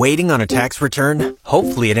Waiting on a tax return?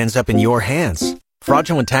 Hopefully it ends up in your hands.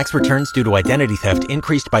 Fraudulent tax returns due to identity theft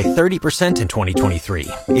increased by 30% in 2023.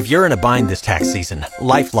 If you're in a bind this tax season,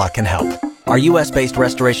 LifeLock can help. Our U.S.-based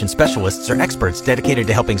restoration specialists are experts dedicated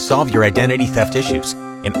to helping solve your identity theft issues.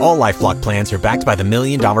 And all LifeLock plans are backed by the $1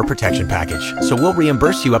 Million Protection Package. So we'll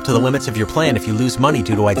reimburse you up to the limits of your plan if you lose money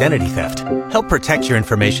due to identity theft. Help protect your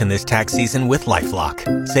information this tax season with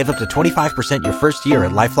LifeLock. Save up to 25% your first year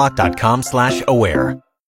at LifeLock.com/aware.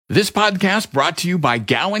 This podcast brought to you by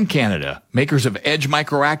Gowan, Canada, makers of Edge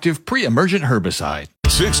Microactive pre-emergent herbicide.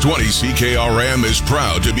 620 CKRM is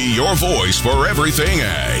proud to be your voice for everything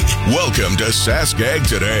ag. Welcome to Sask Ag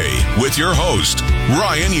Today with your host,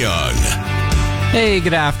 Ryan Young. Hey,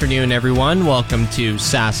 good afternoon, everyone. Welcome to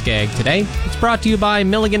Sask Ag Today. It's brought to you by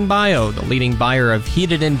Milligan Bio, the leading buyer of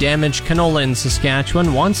heated and damaged canola in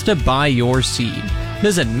Saskatchewan, wants to buy your seed.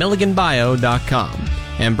 Visit milliganbio.com.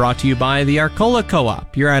 And brought to you by the Arcola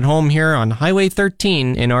Co-op. You're at home here on Highway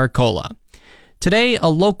 13 in Arcola. Today, a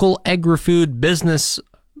local agri-food business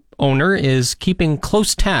owner is keeping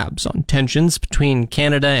close tabs on tensions between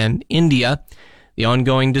Canada and India. The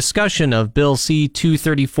ongoing discussion of Bill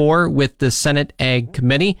C-234 with the Senate Ag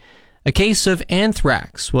Committee. A case of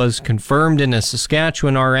anthrax was confirmed in a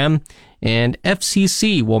Saskatchewan RM, and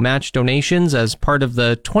FCC will match donations as part of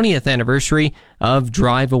the 20th anniversary of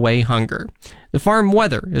Drive Away Hunger. The farm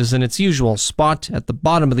weather is in its usual spot at the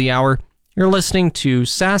bottom of the hour. You're listening to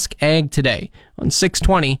Sask Ag Today on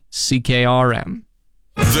 620 CKRM.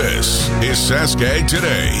 This is Sask Ag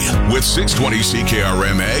Today with 620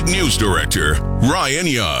 CKRM Ag News Director Ryan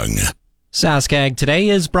Young. Sask Ag Today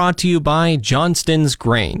is brought to you by Johnston's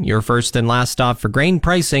Grain, your first and last stop for grain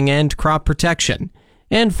pricing and crop protection.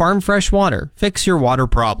 And Farm Fresh Water. Fix your water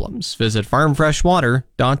problems. Visit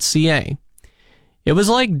farmfreshwater.ca. It was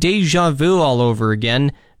like deja vu all over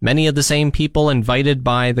again. Many of the same people invited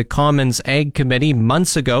by the Commons Ag Committee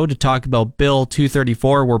months ago to talk about Bill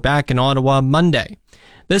 234 were back in Ottawa Monday.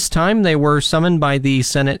 This time, they were summoned by the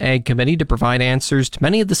Senate Ag Committee to provide answers to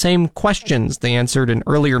many of the same questions they answered in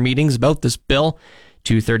earlier meetings about this bill.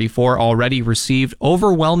 234 already received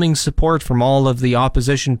overwhelming support from all of the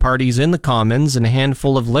opposition parties in the Commons and a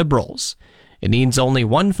handful of Liberals. It needs only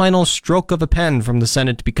one final stroke of a pen from the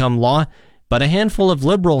Senate to become law, but a handful of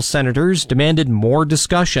Liberal senators demanded more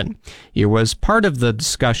discussion. Here was part of the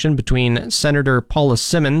discussion between Senator Paula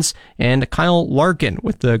Simmons and Kyle Larkin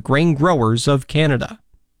with the Grain Growers of Canada.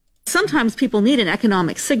 Sometimes people need an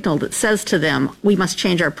economic signal that says to them, we must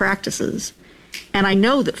change our practices. And I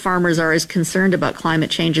know that farmers are as concerned about climate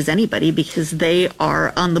change as anybody because they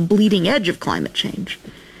are on the bleeding edge of climate change.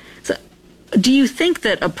 So do you think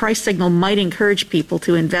that a price signal might encourage people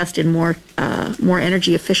to invest in more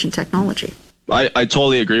energy efficient technology? I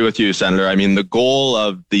totally agree with you, Senator. I mean, the goal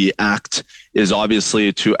of the act is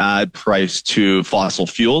obviously to add price to fossil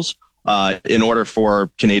fuels in order for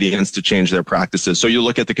Canadians to change their practices. So you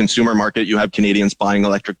look at the consumer market, you have Canadians buying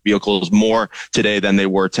electric vehicles more today than they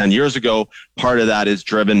were 10 years ago. Part of that is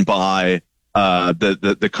driven by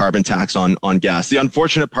the carbon tax on gas. The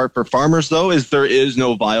unfortunate part for farmers, though, is there is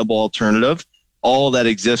no viable alternative. All that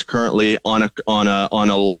exists currently on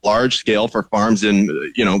a large scale for farms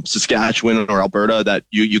in Saskatchewan or Alberta that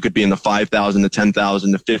you could be in the 5,000 to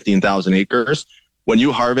 10,000 to 15,000 acres. When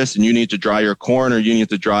you harvest and you need to dry your corn or you need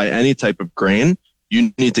to dry any type of grain,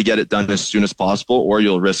 you need to get it done as soon as possible or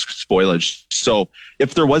you'll risk spoilage. So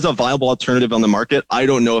if there was a viable alternative on the market, I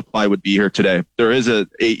don't know if I would be here today. There is a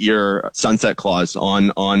 8-year sunset clause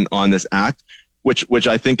on this act, which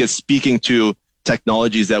I think is speaking to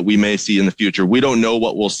technologies that we may see in the future. We don't know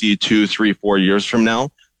what we'll see 2, 3, 4 years from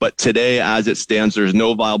now, but today, as it stands, there's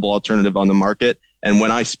no viable alternative on the market. And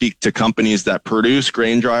when I speak to companies that produce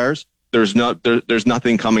grain dryers, there's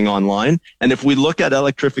nothing coming online. And if we look at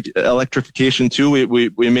electrification too, we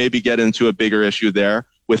maybe get into a bigger issue there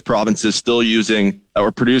with provinces still using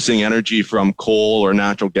or producing energy from coal or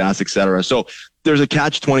natural gas, et cetera. So there's a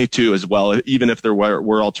catch-22 as well, even if there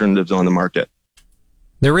were alternatives on the market.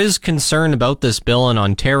 There is concern about this bill in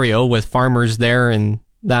Ontario with farmers there and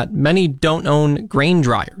that many don't own grain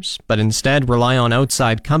dryers, but instead rely on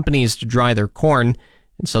outside companies to dry their corn,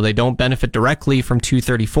 and so they don't benefit directly from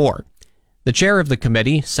 234. The chair of the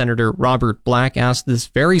committee, Senator Robert Black, asked this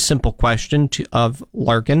very simple question of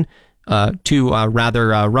Larkin,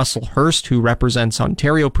 Russell Hurst, who represents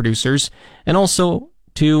Ontario producers, and also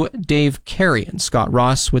to Dave Carey and Scott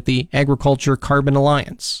Ross with the Agriculture Carbon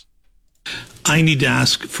Alliance. I need to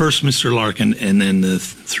ask first Mr. Larkin and then the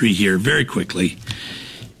three here very quickly.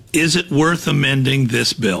 Is it worth amending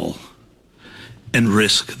this bill and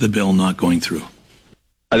risk the bill not going through?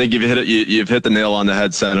 I think you've hit the nail on the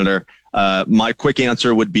head, Senator. My quick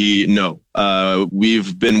answer would be no.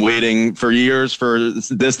 We've been waiting for years for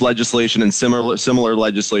this legislation and similar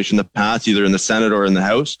legislation to pass either in the Senate or in the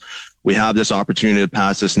House. We have this opportunity to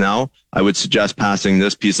pass this now. I would suggest passing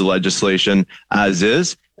this piece of legislation as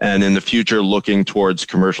is, and in the future looking towards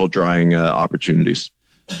commercial drying opportunities.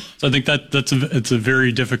 So I think it's a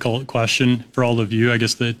very difficult question for all of you. I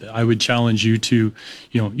guess that I would challenge you to,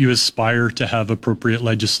 you aspire to have appropriate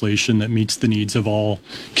legislation that meets the needs of all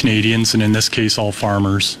Canadians, and in this case, all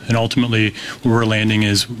farmers. And ultimately, where we're landing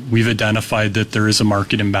is we've identified that there is a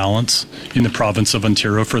market imbalance in the province of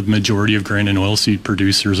Ontario for the majority of grain and oilseed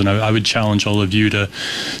producers. And I would challenge all of you to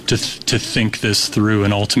think this through,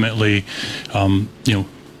 and ultimately,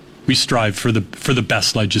 we strive for the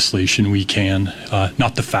best legislation we can,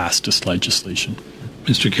 not the fastest legislation.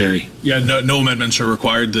 Mr. Carey. Yeah, no amendments are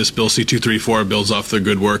required. This Bill C-234 builds off the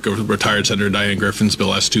good work of retired Senator Diane Griffin's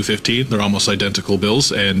Bill S-215. They're almost identical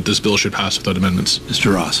bills, and this bill should pass without amendments.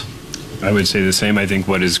 Mr. Ross. I would say the same. I think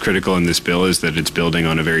what is critical in this bill is that it's building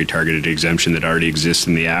on a very targeted exemption that already exists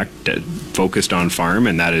in the Act that focused on farm,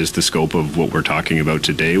 and that is the scope of what we're talking about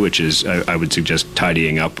today, which is, I would suggest,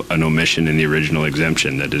 tidying up an omission in the original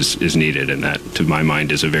exemption that is needed, and that, to my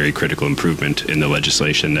mind, is a very critical improvement in the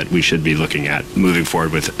legislation that we should be looking at moving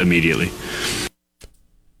forward with immediately.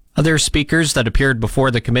 Other speakers that appeared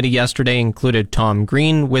before the committee yesterday included Tom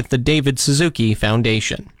Green with the David Suzuki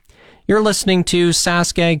Foundation. You're listening to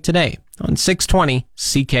Sask Ag Today on 620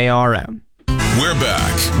 CKRM. We're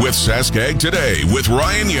back with Sask Ag Today with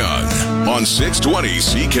Ryan Young on 620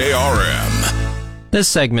 CKRM. This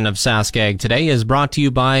segment of Sask Ag Today is brought to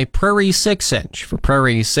you by Prairie 6-inch. For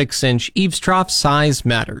Prairie 6-inch eaves trough, size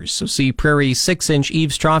matters. So see Prairie 6-inch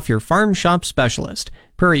eaves trough, your farm shop specialist.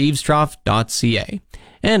 prairieeavestrough.ca.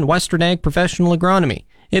 And Western Ag Professional Agronomy.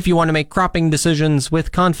 If you want to make cropping decisions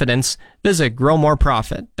with confidence, visit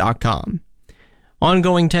growmoreprofit.com.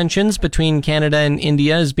 Ongoing tensions between Canada and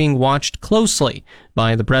India is being watched closely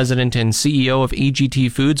by the president and CEO of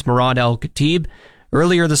AGT Foods, Murad Al-Khatib.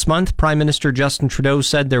 Earlier this month, Prime Minister Justin Trudeau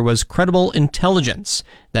said there was credible intelligence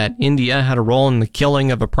that India had a role in the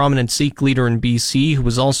killing of a prominent Sikh leader in BC who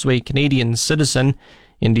was also a Canadian citizen.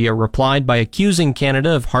 India replied by accusing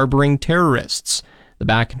Canada of harboring terrorists. The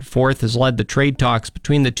back and forth has led the trade talks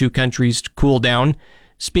between the two countries to cool down.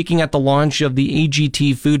 Speaking at the launch of the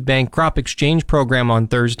AGT Food Bank Crop Exchange program on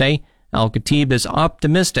Thursday, Al-Khatib is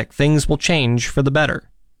optimistic things will change for the better.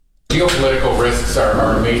 Geopolitical risks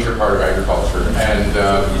are a major part of agriculture, and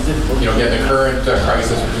the current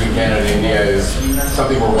crisis between Canada and India is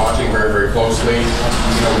something we're watching very, very closely.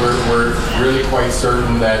 We're really quite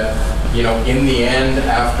certain that in the end,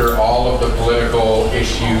 after all of the political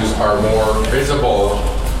issues are more visible,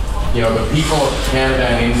 the people of Canada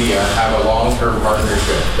and India have a long-term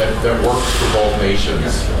partnership that works for both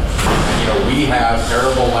nations. We have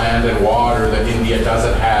arable land and water that India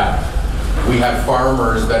doesn't have. We have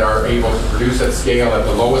farmers that are able to produce at scale at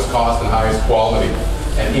the lowest cost and highest quality,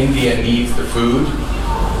 and India needs the food.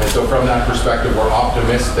 And so from that perspective, we're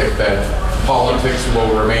optimistic that politics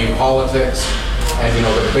will remain politics. And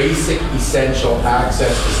the basic essential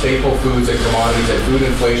access to staple foods and commodities and food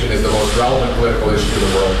inflation is the most relevant political issue in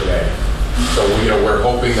the world today. So we're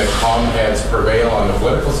hoping that calm heads prevail on the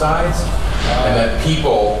political sides, and that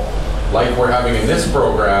people, like we're having in this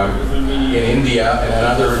program, in India and in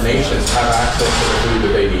other nations, have access to the food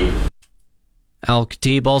that they need.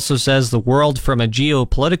 Al-Khatib also says the world from a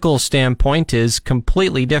geopolitical standpoint is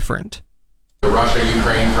completely different. The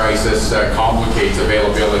Russia-Ukraine crisis complicates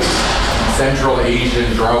availability. Central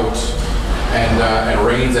Asian drought and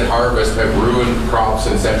rains and harvest have ruined crops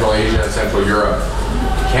in Central Asia and Central Europe.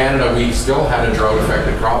 Canada, we still had a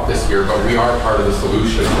drought-affected crop this year, but we are part of the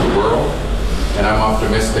solution to the world. And I'm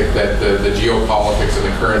optimistic that the geopolitics and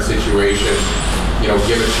the current situation,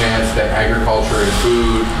 give a chance that agriculture and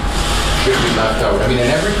food should be left out. I mean, in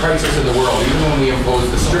every crisis in the world, even when we impose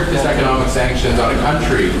the strictest economic sanctions on a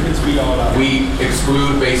country, we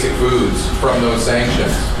exclude basic foods from those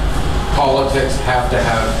sanctions. Politics have to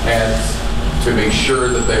have heads to make sure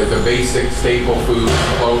that the basic staple foods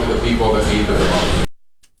flow to the people that need them the most.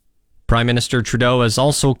 Prime Minister Trudeau has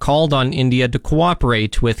also called on India to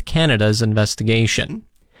cooperate with Canada's investigation.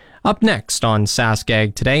 Up next on Sask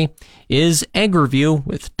Ag Today is Ag Review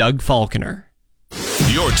with Doug Falconer.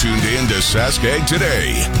 You're tuned in to Sask Ag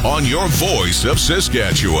Today on your voice of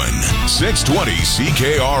Saskatchewan, 620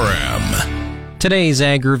 CKRM. Today's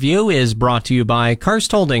Ag Review is brought to you by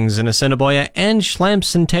Karst Holdings in Assiniboia and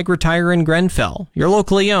Schlamps Integra Tire in Grenfell, your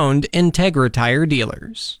locally owned Integra Tire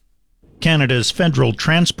dealers. Canada's Federal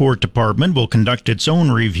Transport Department will conduct its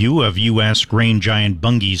own review of U.S. grain giant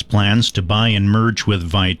Bunge's plans to buy and merge with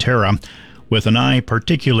Viterra, with an eye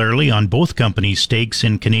particularly on both companies' stakes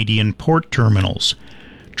in Canadian port terminals.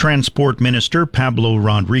 Transport Minister Pablo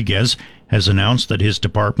Rodriguez has announced that his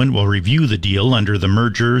department will review the deal under the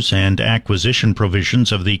mergers and acquisition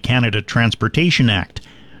provisions of the Canada Transportation Act,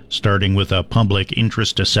 starting with a public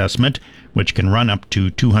interest assessment, which can run up to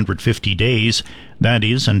 250 days, that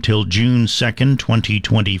is, until June 2nd,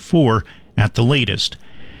 2024, at the latest.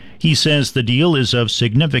 He says the deal is of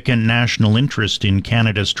significant national interest in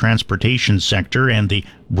Canada's transportation sector and the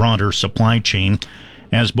broader supply chain,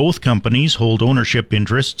 as both companies hold ownership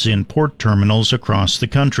interests in port terminals across the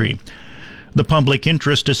country. The public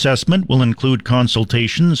interest assessment will include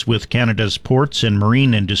consultations with Canada's ports and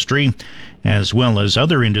marine industry, as well as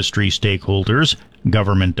other industry stakeholders,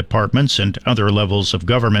 government departments, and other levels of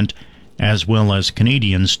government, as well as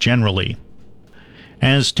Canadians generally.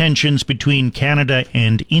 As tensions between Canada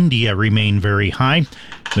and India remain very high,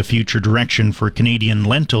 the future direction for Canadian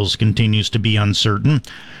lentils continues to be uncertain.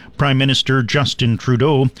 Prime Minister Justin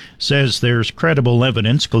Trudeau says there's credible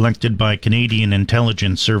evidence collected by Canadian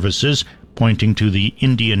intelligence services pointing to the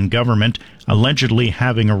Indian government allegedly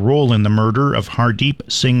having a role in the murder of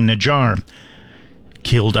Hardeep Singh Nijjar.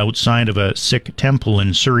 Killed outside of a Sikh temple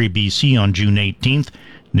in Surrey, BC on June 18th,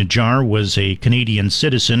 Nijjar was a Canadian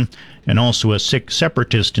citizen and also a Sikh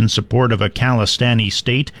separatist in support of a Khalistani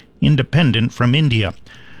state independent from India.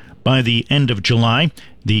 By the end of July,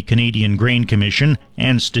 the Canadian Grain Commission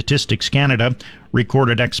and Statistics Canada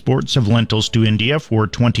recorded exports of lentils to India for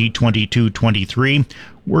 2022-23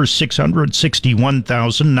 were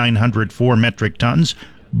 661,904 metric tons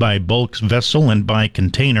by bulk vessel and by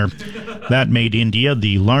container. That made India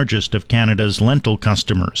the largest of Canada's lentil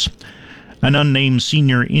customers. An unnamed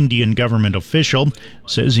senior Indian government official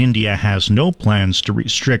says India has no plans to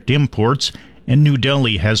restrict imports, and New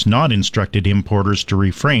Delhi has not instructed importers to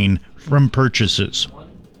refrain from purchases.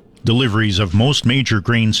 Deliveries of most major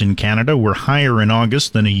grains in Canada were higher in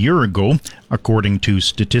August than a year ago, according to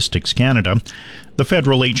Statistics Canada. The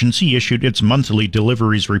federal agency issued its monthly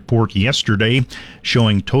deliveries report yesterday,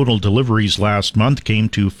 showing total deliveries last month came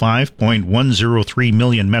to 5.103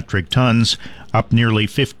 million metric tons, up nearly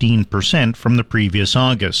 15% from the previous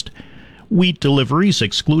August. Wheat deliveries,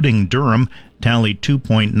 excluding Durham, tallied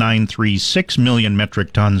 2.936 million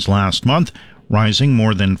metric tons last month, rising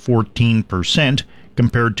more than 14%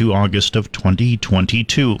 compared to August of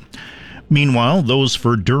 2022. Meanwhile, those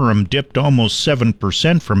for Durham dipped almost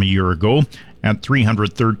 7% from a year ago at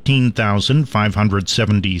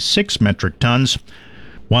 313,576 metric tons,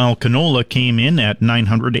 while canola came in at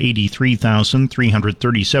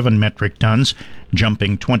 983,337 metric tons,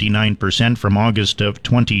 jumping 29% from August of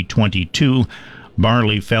 2022.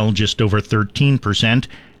 Barley fell just over 13%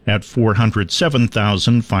 at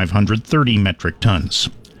 407,530 metric tons.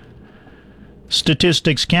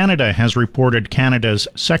 Statistics Canada has reported Canada's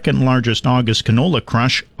second largest August canola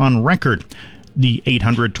crush on record. The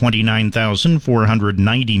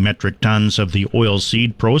 829,490 metric tons of the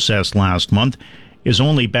oilseed processed last month is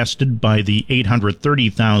only bested by the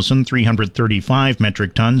 830,335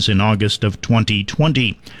 metric tons in August of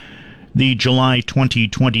 2020. The July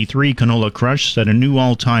 2023 canola crush set a new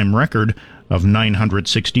all-time record of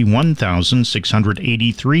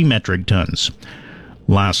 961,683 metric tons.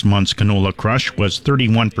 Last month's canola crush was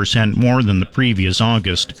 31% more than the previous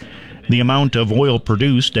August. The amount of oil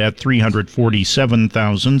produced at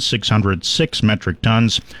 347,606 metric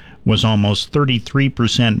tons was almost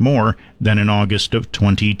 33% more than in August of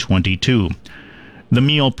 2022. The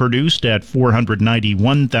meal produced at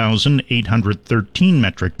 491,813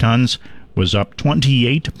 metric tons was up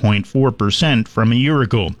 28.4% from a year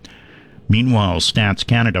ago. Meanwhile, Stats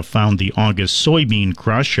Canada found the August soybean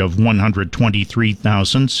crush of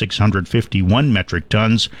 123,651 metric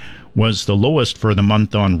tons was the lowest for the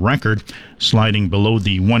month on record, sliding below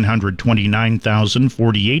the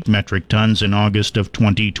 129,048 metric tons in August of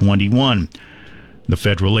 2021. The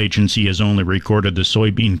federal agency has only recorded the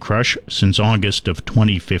soybean crush since August of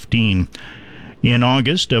 2015. In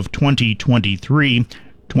August of 2023,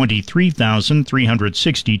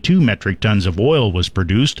 23,362 metric tons of oil was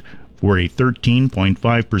produced, for a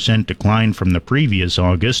 13.5% decline from the previous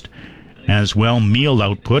August. As well, meal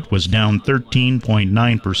output was down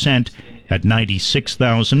 13.9% at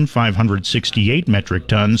 96,568 metric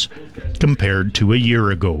tons compared to a year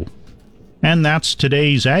ago. And that's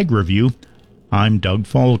today's Ag Review. I'm Doug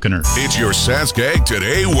Falconer. It's your Sask Ag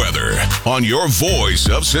Today weather on your voice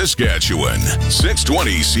of Saskatchewan,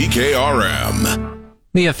 620 CKRM.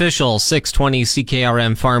 The official 620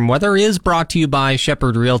 CKRM farm weather is brought to you by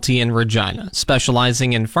Shepherd Realty in Regina,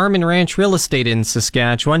 specializing in farm and ranch real estate in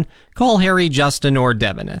Saskatchewan. Call Harry, Justin, or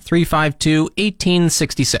Devin at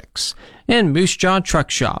 352-1866. And Moose Jaw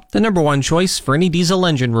Truck Shop, the number one choice for any diesel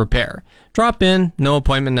engine repair. Drop in, no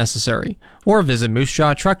appointment necessary, or visit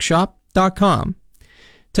moosejawtruckshop.com.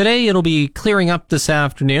 Today it'll be clearing up this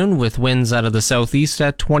afternoon with winds out of the southeast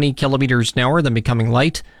at 20 kilometers an hour, then becoming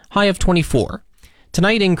light, high of 24.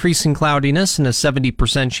 Tonight, increasing cloudiness and a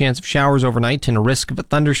 70% chance of showers overnight and a risk of a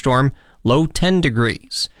thunderstorm, low 10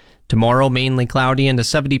 degrees. Tomorrow, mainly cloudy and a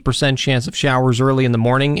 70% chance of showers early in the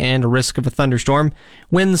morning and a risk of a thunderstorm.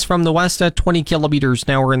 Winds from the west at 20 kilometers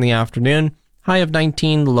an hour in the afternoon, high of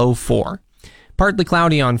 19, low 4. Partly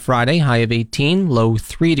cloudy on Friday, high of 18, low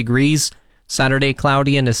 3 degrees. Saturday,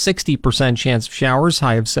 cloudy and a 60% chance of showers,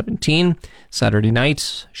 high of 17. Saturday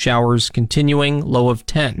night, showers continuing, low of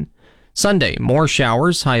 10. Sunday, more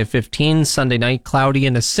showers, high of 15. Sunday night, cloudy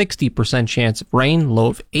and a 60% chance of rain, low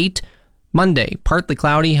of 8. Monday, partly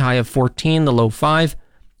cloudy, high of 14, the low 5.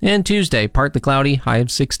 And Tuesday, partly cloudy, high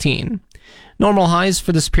of 16. Normal highs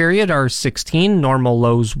for this period are 16, normal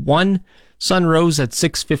lows 1. Sun rose at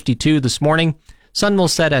 6:52 this morning. Sun will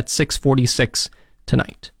set at 6:46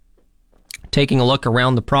 tonight. Taking a look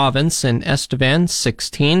around the province, in Estevan,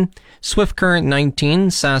 16. Swift Current,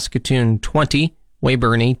 19. Saskatoon, 20.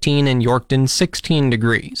 Weyburn 18 and Yorkton 16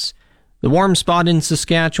 degrees. The warm spot in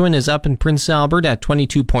Saskatchewan is up in Prince Albert at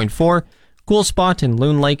 22.4, cool spot in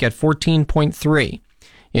Loon Lake at 14.3.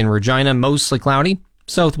 In Regina, mostly cloudy,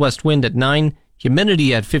 southwest wind at 9,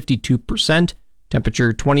 humidity at 52%,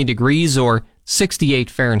 temperature 20 degrees or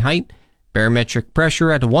 68 Fahrenheit, barometric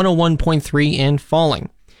pressure at 101.3 and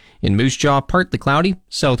falling. In Moose Jaw, partly cloudy,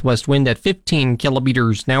 southwest wind at 15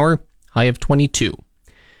 kilometers an hour, high of 22.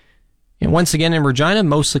 And once again in Regina,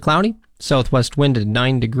 mostly cloudy, southwest wind at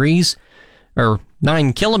 9 degrees, or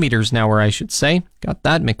 9 kilometers an hour, I should say. Got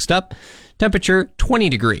that mixed up. Temperature 20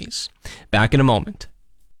 degrees. Back in a moment.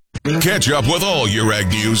 Catch up with all your ag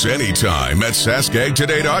news anytime at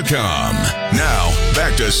saskagtoday.com. Now,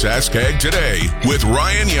 back to Sask Ag Today with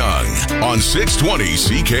Ryan Young on 620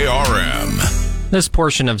 CKRM. This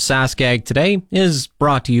portion of Sask Ag Today is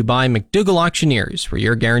brought to you by McDougall Auctioneers, where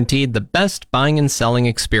you're guaranteed the best buying and selling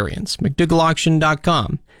experience.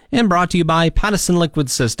 McDougallAuction.com. And brought to you by Pattison Liquid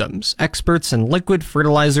Systems, experts in liquid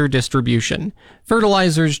fertilizer distribution.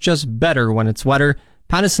 Fertilizer's just better when it's wetter.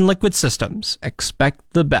 Pattison Liquid Systems. Expect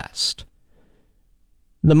the best.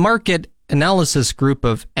 The Market Analysis Group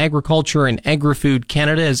of Agriculture and Agri-Food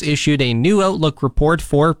Canada has issued a new outlook report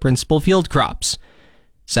for principal field crops.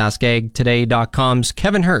 SaskAgToday.com's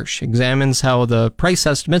Kevin Hirsch examines how the price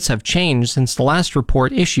estimates have changed since the last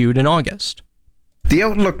report issued in August. The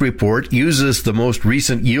Outlook report uses the most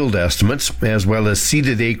recent yield estimates, as well as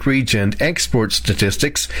seeded acreage and export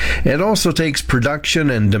statistics, and also takes production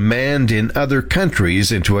and demand in other countries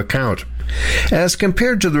into account. As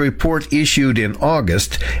compared to the report issued in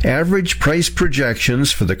August, average price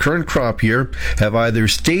projections for the current crop year have either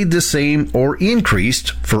stayed the same or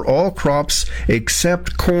increased for all crops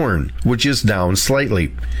except corn, which is down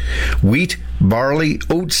slightly. Wheat, barley,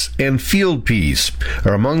 oats, and field peas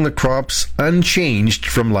are among the crops unchanged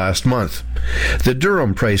from last month. The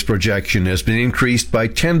durum price projection has been increased by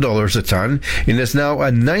 $10 a ton and is now a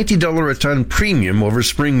 $90 a ton premium over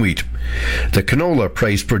spring wheat. The canola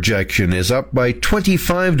price projection is up by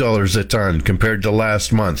 $25 a ton compared to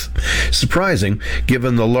last month. Surprising,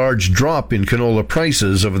 given the large drop in canola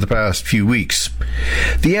prices over the past few weeks.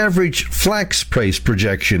 The average flax price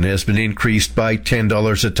projection has been increased by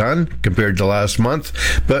 $10 a ton compared to last month,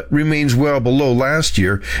 but remains well below last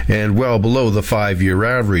year and well below the 5-year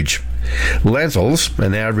average. Lentils,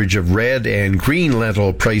 an average of red and green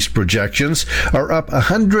lentil price projections, are up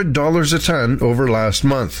 $100 a ton over last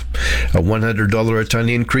month. A $100 a ton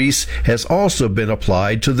increase has also been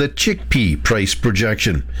applied to the chickpea price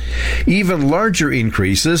projection. Even larger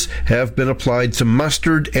increases have been applied to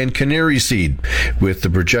mustard and canary seed, with the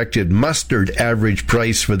projected mustard average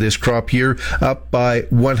price for this crop year up by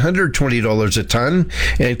 $120 a ton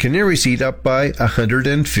and canary seed up by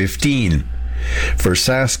 $115. For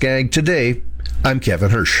Sask Ag Today, I'm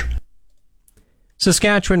Kevin Hirsch.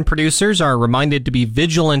 Saskatchewan producers are reminded to be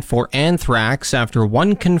vigilant for anthrax after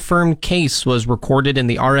one confirmed case was recorded in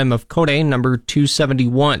the RM of Côte number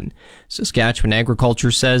 271. Saskatchewan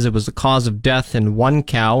Agriculture says it was the cause of death in one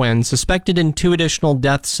cow and suspected in 2 additional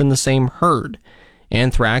deaths in the same herd.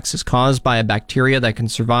 Anthrax is caused by a bacteria that can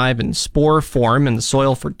survive in spore form in the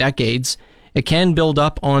soil for decades. It can build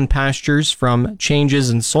up on pastures from changes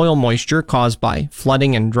in soil moisture caused by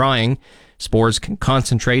flooding and drying. Spores can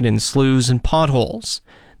concentrate in sloughs and potholes.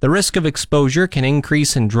 The risk of exposure can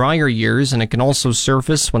increase in drier years, and it can also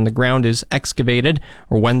surface when the ground is excavated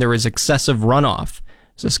or when there is excessive runoff.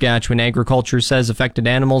 Saskatchewan Agriculture says affected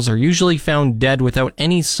animals are usually found dead without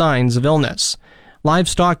any signs of illness.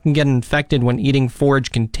 Livestock can get infected when eating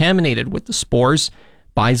forage contaminated with the spores.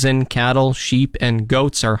 Bison, cattle, sheep, and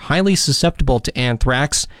goats are highly susceptible to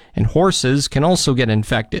anthrax, and horses can also get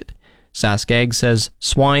infected. Sask Ag says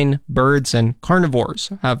swine, birds, and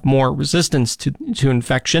carnivores have more resistance to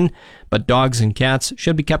infection, but dogs and cats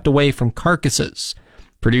should be kept away from carcasses.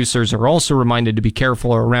 Producers are also reminded to be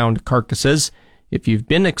careful around carcasses. If you've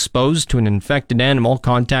been exposed to an infected animal,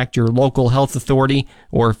 contact your local health authority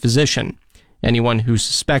or physician. Anyone who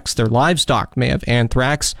suspects their livestock may have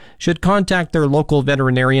anthrax should contact their local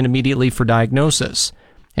veterinarian immediately for diagnosis.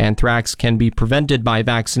 Anthrax can be prevented by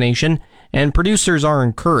vaccination, and producers are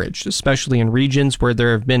encouraged, especially in regions where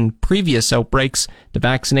there have been previous outbreaks, to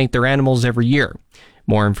vaccinate their animals every year.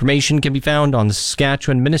 More information can be found on the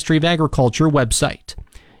Saskatchewan Ministry of Agriculture website.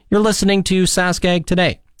 You're listening to Sask Ag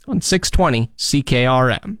Today on 620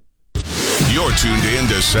 CKRM. You're tuned in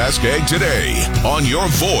to Sask Ag Today on your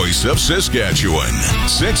voice of Saskatchewan,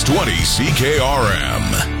 620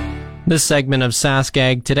 CKRM. This segment of Sask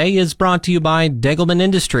Ag Today is brought to you by Degelman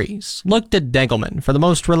Industries. Look to Degelman for the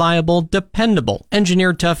most reliable, dependable,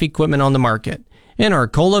 engineered tough equipment on the market. And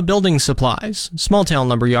Arcola Building Supplies, small town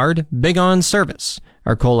lumberyard, big on service.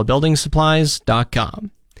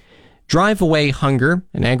 ArcolaBuildingSupplies.com. Drive Away Hunger,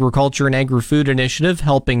 an agriculture and agri-food initiative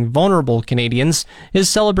helping vulnerable Canadians, is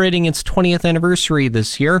celebrating its 20th anniversary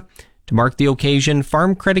this year. To mark the occasion,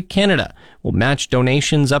 Farm Credit Canada will match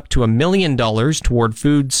donations up to $1 million toward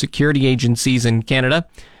food security agencies in Canada.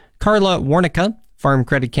 Carla Warnica, Farm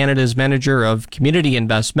Credit Canada's manager of community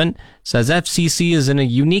investment, says FCC is in a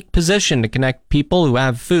unique position to connect people who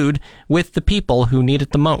have food with the people who need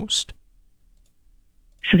it the most.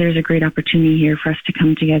 So there's a great opportunity here for us to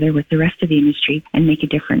come together with the rest of the industry and make a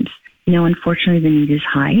difference. Unfortunately, the need is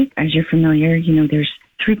high. As you're familiar, there's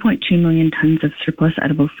 3.2 million tons of surplus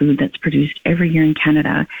edible food that's produced every year in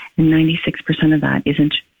Canada, and 96% of that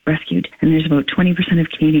isn't rescued. And there's about 20% of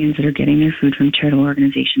Canadians that are getting their food from charitable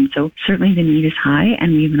organizations. So certainly the need is high,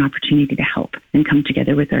 and we have an opportunity to help and come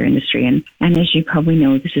together with our industry. And as you probably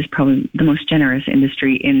know, this is probably the most generous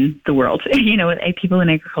industry in the world. People in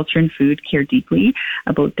agriculture and food care deeply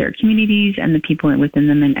about their communities and the people within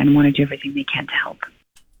them and want to do everything they can to help.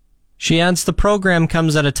 She adds the program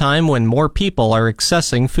comes at a time when more people are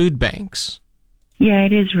accessing food banks. Yeah,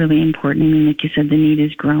 it is really important. Like you said, the need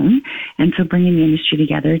has grown. And so bringing the industry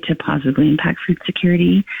together to positively impact food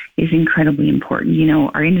security is incredibly important.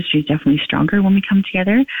 Our industry is definitely stronger when we come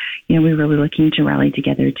together. We're really looking to rally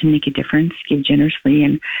together to make a difference, give generously,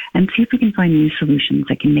 and see if we can find new solutions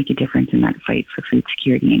that can make a difference in that fight for food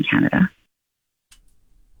security in Canada.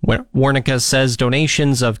 Warnica says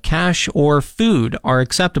donations of cash or food are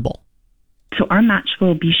acceptable. So our match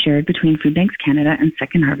will be shared between Food Banks Canada and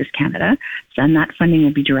Second Harvest Canada, and that funding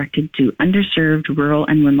will be directed to underserved, rural,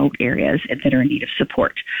 and remote areas that are in need of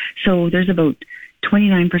support. So there's about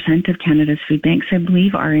 29% of Canada's food banks, I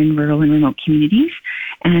believe, are in rural and remote communities.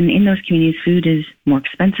 And in those communities, food is more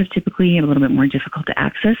expensive typically, a little bit more difficult to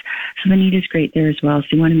access. So the need is great there as well. So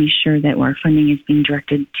we want to make sure that our funding is being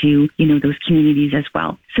directed to, those communities as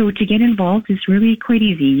well. So to get involved is really quite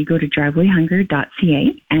easy. You go to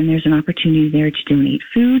drivewayhunger.ca and there's an opportunity there to donate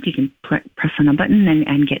food. You can press on a button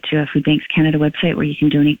and get to a Food Banks Canada website where you can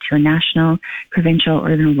donate to a national, provincial,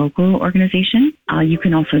 or even a local organization. You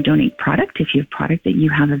can also donate product. If you have product that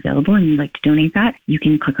you have available and you'd like to donate that, you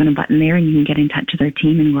can click on a button there and you can get in touch with our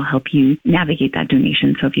team and we'll help you navigate that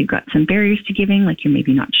donation. So if you've got some barriers to giving, like you're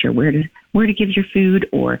maybe not sure where to give your food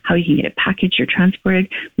or how you can get it packaged or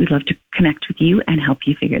transported, we'd love to connect with you and help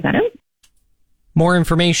you figure that out. More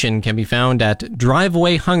information can be found at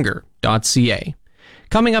drivewayhunger.ca.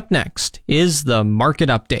 Coming up next is the Market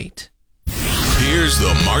Update. Here's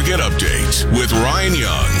the Market Update with Ryan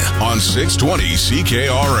Young on 620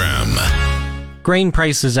 CKRM. Grain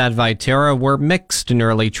prices at Viterra were mixed in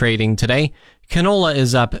early trading today. Canola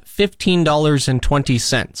is up $15.20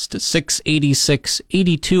 to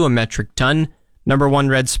 $686.82 a metric ton. Number 1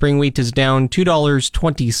 red spring wheat is down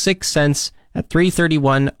 $2.26 at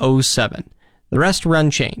 $331.07. The rest were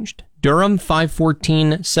unchanged. Durum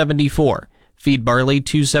 $514.74. Feed barley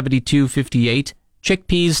 $272.58.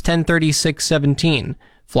 Chickpeas $1036.17.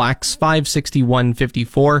 Flax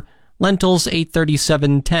 $561.54. Lentils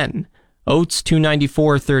 $837.10. Oats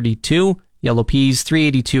 $294.32. Yellow peas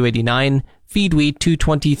 $382.89. Feed wheat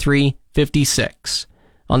 $223.56.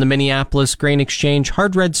 On the Minneapolis Grain Exchange,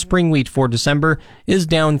 hard red spring wheat for December is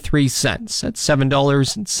down 3 cents at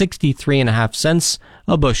 $7.63.5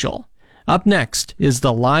 a bushel. Up next is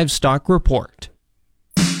the Livestock Report.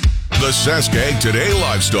 The Sask Ag Today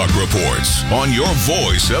Livestock Reports on your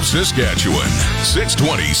voice of Saskatchewan,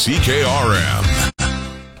 620 CKRM.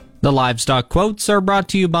 The livestock quotes are brought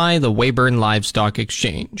to you by the Weyburn Livestock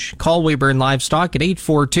Exchange. Call Weyburn Livestock at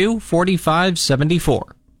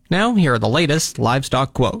 842-4574. Now, here are the latest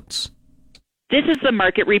livestock quotes. This is the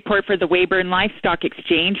market report for the Weyburn Livestock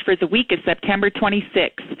Exchange for the week of September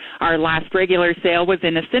 26th. Our last regular sale was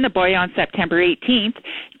in Assiniboia on September 18th.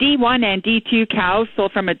 D1 and D2 cows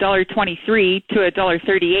sold from $1.23 to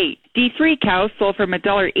 $1.38. D3 cows sold from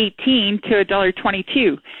 $1.18 to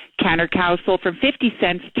 $1.22. Canner cows sold from 50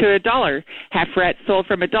 cents to $1. Heiferettes sold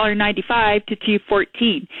from $1.95 to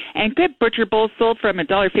 $2.14. And good butcher bulls sold from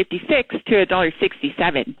 $1.56 to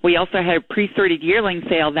 $1.67. We also had a pre-sorted yearling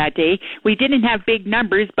sale that day. We didn't have big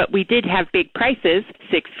numbers, but we did have big prices.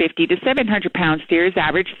 650 to 700 pound steers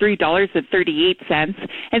averaged $3.38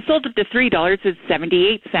 and sold up to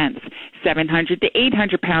 $3.78. 700 to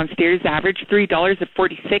 800 pound steers averaged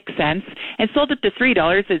 $3.46 and sold up to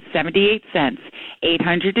 $3.78.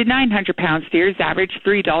 800 to 900 pound steers averaged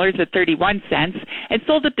 $3.31 and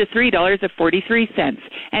sold up to $3.43.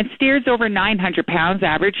 And steers over 900 pounds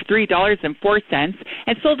averaged $3.04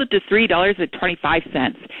 and sold up to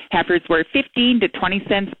 $3.25. Heifers were 15 to 20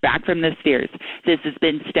 cents back from the steers. This has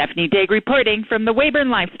been Stephanie Digg reporting from the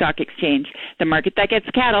Weyburn Livestock Exchange, the market that gets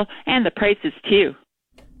cattle and the prices too.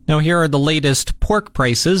 Now here are the latest pork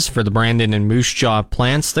prices for the Brandon and Moose Jaw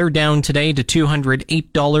plants. They're down today to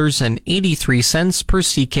 $208.83 per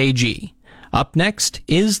CKG. Up next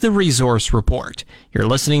is the Resource Report. You're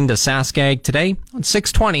listening to Sask Ag Today on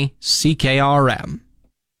 620 CKRM.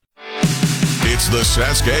 It's the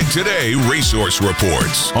Sask Ag Today Resource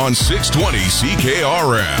Reports on 620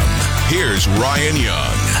 CKRM. Here's Ryan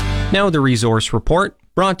Young. Now the Resource Report,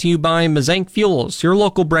 brought to you by Mazank Fuels, your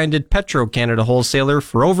local branded Petro-Canada wholesaler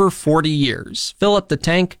for over 40 years. Fill up the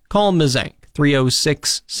tank, call Mazank,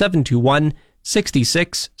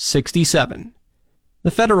 306-721-6667.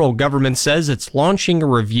 The federal government says it's launching a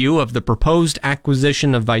review of the proposed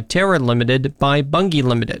acquisition of Viterra Limited by Bunge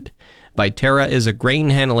Limited. Viterra is a grain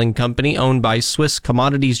handling company owned by Swiss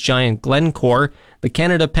commodities giant Glencore, the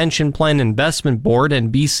Canada Pension Plan Investment Board,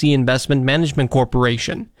 and BC Investment Management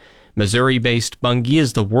Corporation. Missouri-based Bunge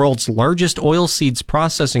is the world's largest oilseeds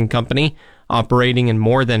processing company, operating in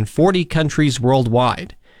more than 40 countries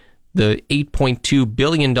worldwide. The $8.2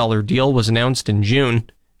 billion deal was announced in June.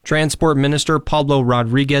 Transport Minister Pablo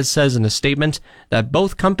Rodriguez says in a statement that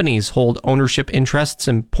both companies hold ownership interests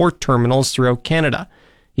in port terminals throughout Canada.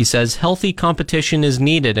 He says healthy competition is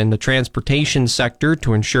needed in the transportation sector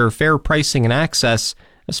to ensure fair pricing and access,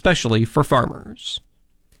 especially for farmers.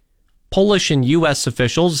 Polish and U.S.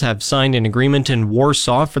 officials have signed an agreement in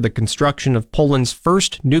Warsaw for the construction of Poland's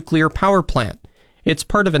first nuclear power plant. It's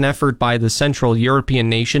part of an effort by the Central European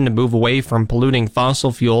nation to move away from polluting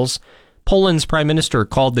fossil fuels. Poland's prime minister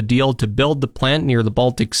called the deal to build the plant near the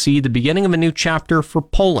Baltic Sea the beginning of a new chapter for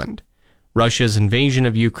Poland. Russia's invasion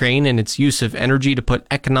of Ukraine and its use of energy to put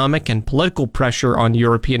economic and political pressure on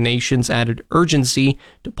European nations added urgency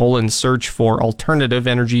to Poland's search for alternative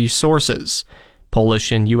energy sources.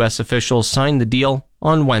 Polish and U.S. officials signed the deal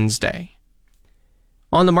on Wednesday.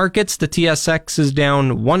 On the markets, the TSX is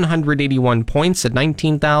down 181 points at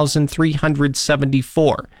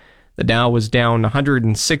 19,374. The Dow was down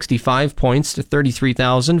 165 points to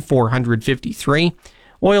 33,453.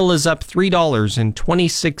 Oil is up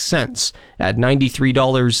 $3.26 at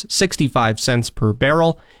 $93.65 per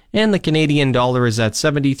barrel, and the Canadian dollar is at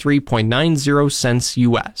 73.90 cents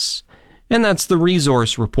U.S. And that's the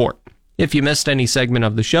Resource Report. If you missed any segment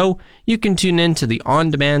of the show, you can tune in to the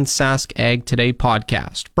on-demand Sask Ag Today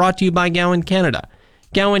podcast, brought to you by Gowan Canada.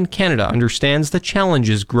 Gowan Canada understands the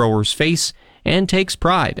challenges growers face and takes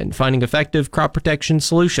pride in finding effective crop protection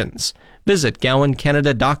solutions. Visit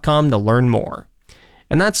GowanCanada.com to learn more.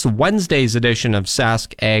 And that's Wednesday's edition of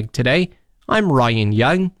Sask Ag Today. I'm Ryan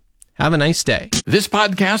Young. Have a nice day. This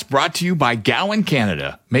podcast brought to you by Gowan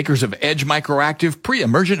Canada, makers of Edge Microactive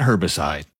pre-emergent herbicide.